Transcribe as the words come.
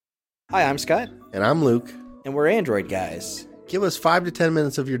Hi, I'm Scott, And I'm Luke. and we're Android guys, Give us 5 to 10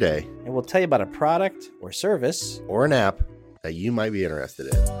 minutes of your day and we'll tell you about a product or service. or an app that you might be interested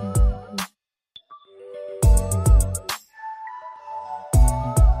in.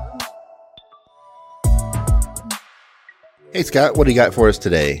 Hey, Scott, what do you got for us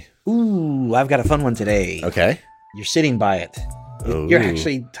today? Ooh, I've got a fun one today. Okay. You're sitting by it. Ooh. You're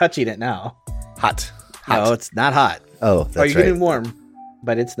actually touching it now. Hot. No, it's not hot. Oh, that's Or you're right. getting warm,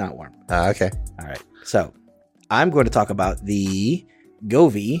 but it's not warm. Okay. All right. So I'm going to talk about the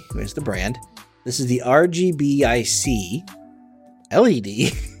Govee, where's the brand. This is the RGBIC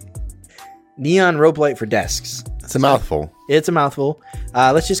LED neon rope light for desks. It's a mouthful. It's a mouthful.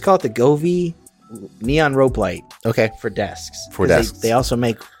 Let's just call it the Govee neon rope light Okay. for desks. For 'Cause desks. They also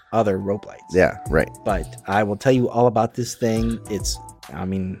make other rope lights. Yeah, right. But I will tell you all about this thing.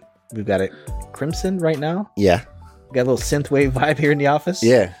 We've got it crimson right now. Yeah. We got a little synthwave vibe here in the office.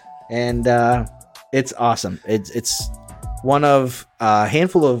 Yeah. And it's awesome. It's one of a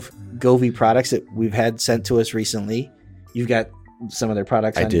handful of Govee products that we've had sent to us recently. You've got some of their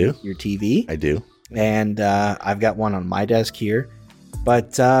products I on do. your TV. I do. And I've got one on my desk here.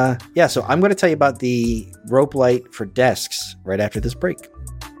 But yeah, so I'm going to tell you about the rope light for desks right after this break.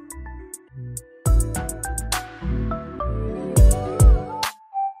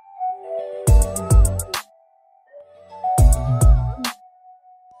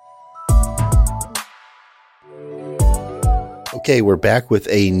 Okay, we're back with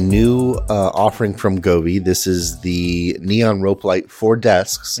a new offering from Govee. This is the neon rope light for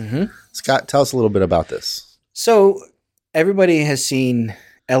desks. Mm-hmm. Scott, tell us a little bit about this. So everybody has seen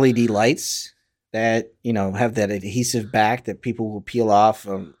LED lights that, have that adhesive back that people will peel off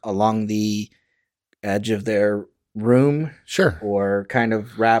along the edge of their room Sure. or kind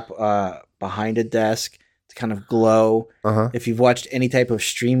of wrap behind a desk to kind of glow. Uh-huh. If you've watched any type of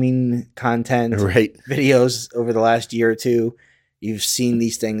streaming content Right. videos over the last year or two, you've seen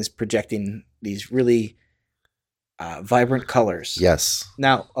these things projecting these really vibrant colors. Yes.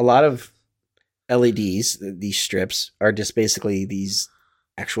 Now, a lot of LEDs, these strips, are just basically these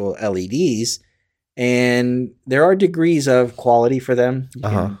actual LEDs, and there are degrees of quality for them. You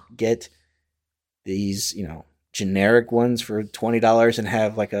can get these, generic ones for $20 and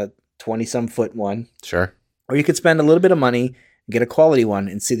have like a 20-some foot one. Sure. Or you could spend a little bit of money and get a quality one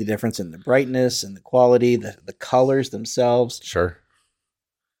and see the difference in the brightness and the quality, the colors themselves. Sure.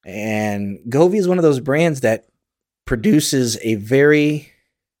 And Govee is one of those brands that produces a very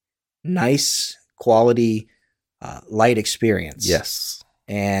nice quality light experience. Yes.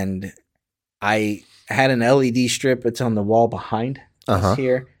 And I had an LED strip. It's on the wall behind us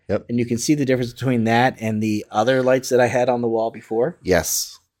here. Yep. And you can see the difference between that and the other lights that I had on the wall before.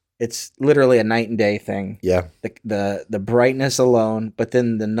 Yes. It's literally a night and day thing. Yeah. The brightness alone, but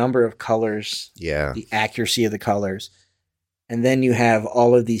then the number of colors, Yeah. the accuracy of the colors. And then you have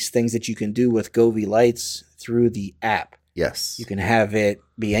all of these things that you can do with Govee lights through the app. Yes. You can have it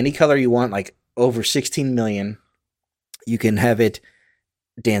be any color you want, like over 16 million. You can have it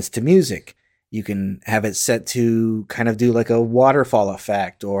dance to music. You can have it set to kind of do like a waterfall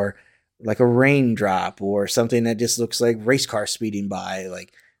effect or like a raindrop or something that just looks like race car speeding by.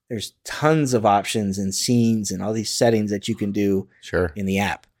 Like there's tons of options and scenes and all these settings that you can do Sure. in the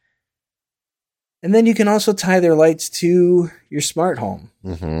app. And then you can also tie their lights to your smart home.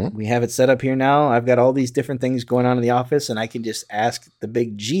 Mm-hmm. We have it set up here now. I've got all these different things going on in the office, and I can just ask the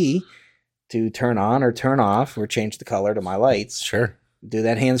big G to turn on or turn off or change the color to my lights. Sure. Do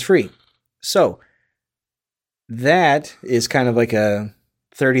that hands-free. So that is kind of like a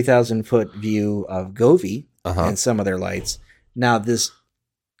 30,000 foot view of Govee and some of their lights. Now, this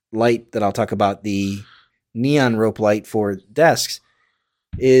light that I'll talk about, the neon rope light for desks,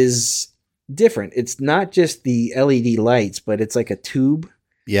 is different. It's not just the LED lights, but it's like a tube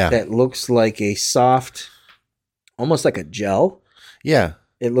that looks like a soft, almost like a gel. Yeah.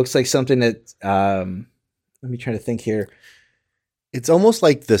 It looks like something that, let me try to think here. It's almost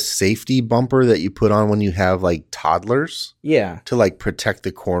like the safety bumper that you put on when you have like toddlers. Yeah. To like protect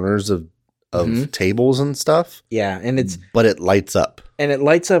the corners of tables and stuff. Yeah. And but it lights up. And it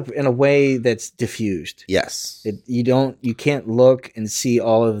lights up in a way that's diffused. Yes. You can't look and see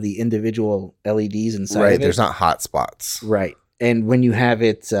all of the individual LEDs inside of it. Right. There's not hot spots. Right. And when you have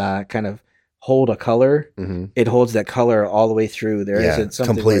it kind of hold a color, it holds that color all the way through. There isn't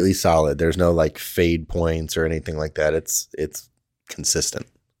something completely solid. There's no like fade points or anything like that. It's consistent.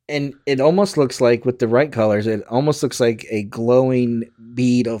 And it almost looks like, with the right colors, it almost looks like a glowing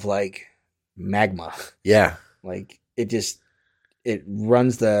bead of like magma. Yeah. Like it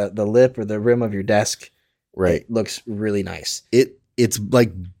runs the lip or the rim of your desk. Right. It looks really nice. It it's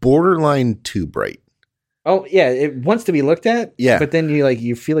like borderline too bright. Oh yeah, it wants to be looked at. Yeah, but then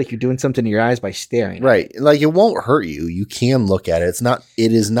you feel like you're doing something to your eyes by staring. Right, like it won't hurt you. You can look at it.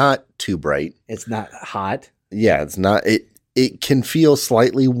 It is not too bright. It's not hot. Yeah, it's not. It can feel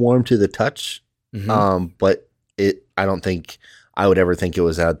slightly warm to the touch. But I don't think I would ever think it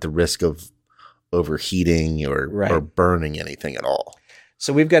was at the risk of overheating or burning anything at all.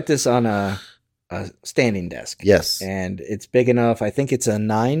 So we've got this on a standing desk. Yes. And it's big enough. I think it's a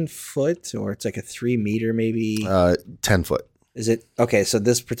 9 foot or it's like a 3 meter, maybe 10 foot. Is it? Okay. So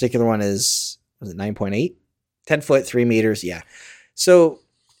this particular one was it 9.8? 10 foot, 3 meters. Yeah. So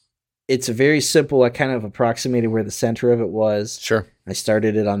it's a very simple. I kind of approximated where the center of it was. Sure. I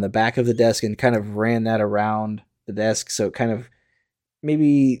started it on the back of the desk and kind of ran that around the desk. So it kind of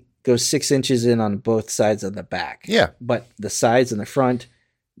maybe goes 6 inches in on both sides of the back. Yeah. But the sides and the front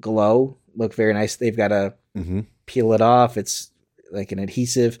glow, look very nice. They've got to peel it off. It's like an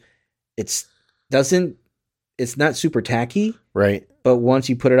adhesive. It's not super tacky. Right. But once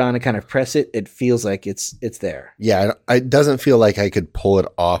you put it on and kind of press it, it feels like it's there. Yeah. It doesn't feel like I could pull it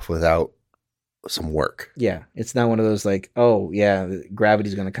off without some work. Yeah. It's not one of those like, oh yeah,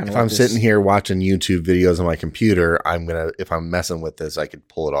 gravity's going to kind of. If I'm sitting here watching YouTube videos on my computer, if I'm messing with this, I could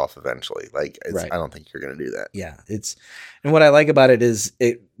pull it off eventually. Like, I don't think you're going to do that. Yeah. And what I like about it is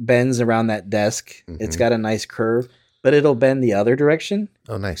it bends around that desk. It's got a nice curve, but it'll bend the other direction.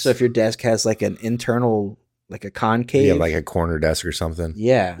 Oh, nice. So if your desk has like an internal, like a concave. Yeah, like a corner desk or something.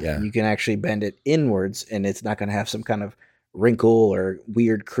 Yeah. You can actually bend it inwards and it's not going to have some kind of wrinkle or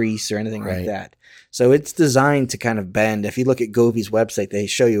weird crease or anything like that. So it's designed to kind of bend. If you look at Govee's website, they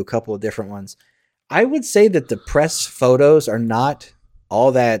show you a couple of different ones. I would say that the press photos are not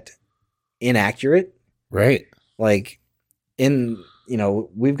all that inaccurate. Right. Like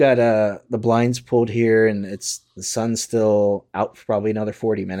we've got the blinds pulled here and the sun's still out for probably another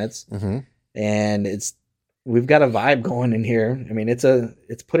 40 minutes. And we've got a vibe going in here. I mean, it's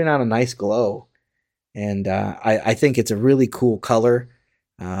putting on a nice glow. And I think it's a really cool color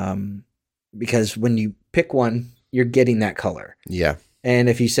because when you pick one, you're getting that color. Yeah. And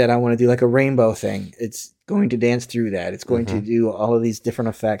if you said, I want to do like a rainbow thing, it's going to dance through that. It's going to do all of these different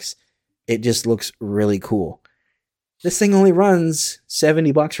effects. It just looks really cool. This thing only runs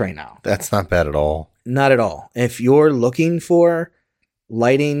 $70 right now. That's not bad at all. Not at all. If you're looking for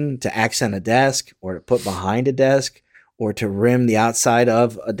lighting to accent a desk or to put behind a desk or to rim the outside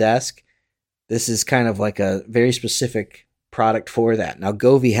of a desk, this is kind of like a very specific product for that. Now,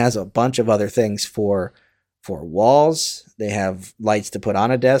 Govee has a bunch of other things for walls. They have lights to put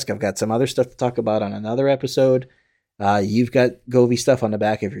on a desk. I've got some other stuff to talk about on another episode. You've got Govee stuff on the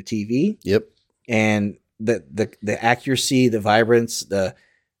back of your TV. Yep. And the accuracy, the vibrance, the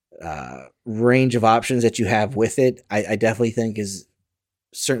range of options that you have with it, I definitely think is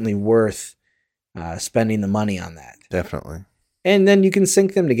certainly worth spending the money on that. Definitely. And then you can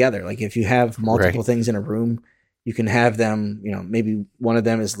sync them together. Like if you have multiple things in a room, you can have them, maybe one of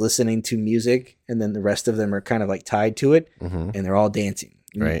them is listening to music and then the rest of them are kind of like tied to it and they're all dancing.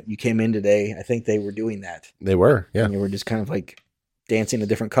 Right. You came in today. I think they were doing that. They were. Yeah. And they were just kind of like dancing to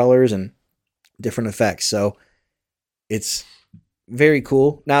different colors and different effects. So it's very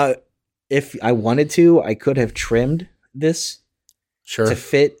cool. Now, if I wanted to, I could have trimmed this to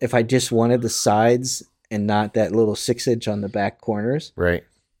fit if I just wanted the sides and not that little 6-inch on the back corners. Right.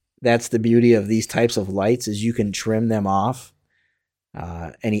 That's the beauty of these types of lights is you can trim them off,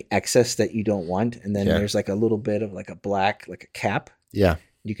 any excess that you don't want. And then there's like a little bit of like a black, like a cap. Yeah.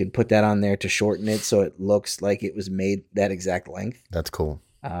 You can put that on there to shorten it so it looks like it was made that exact length. That's cool.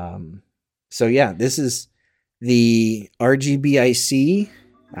 So yeah, this is the RGBIC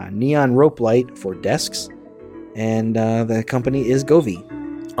neon rope light for desks. And the company is Govee.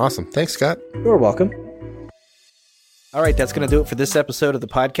 Awesome. Thanks, Scott. You're welcome. All right, that's going to do it for this episode of the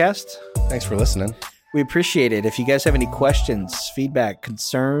podcast. Thanks for listening. We appreciate it. If you guys have any questions, feedback,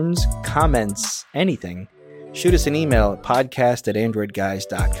 concerns, comments, anything, shoot us an email at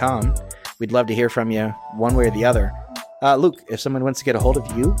podcast@androidguys.com. We'd love to hear from you one way or the other. Luke, if someone wants to get a hold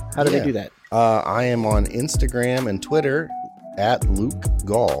of you, how do they do that? I am on Instagram and Twitter at Luke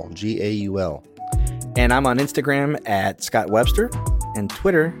Gaul, Gaul. And I'm on Instagram at Scott Webster and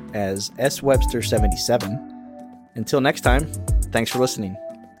Twitter as SWebster77. Until next time, thanks for listening.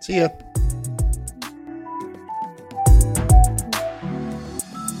 See ya.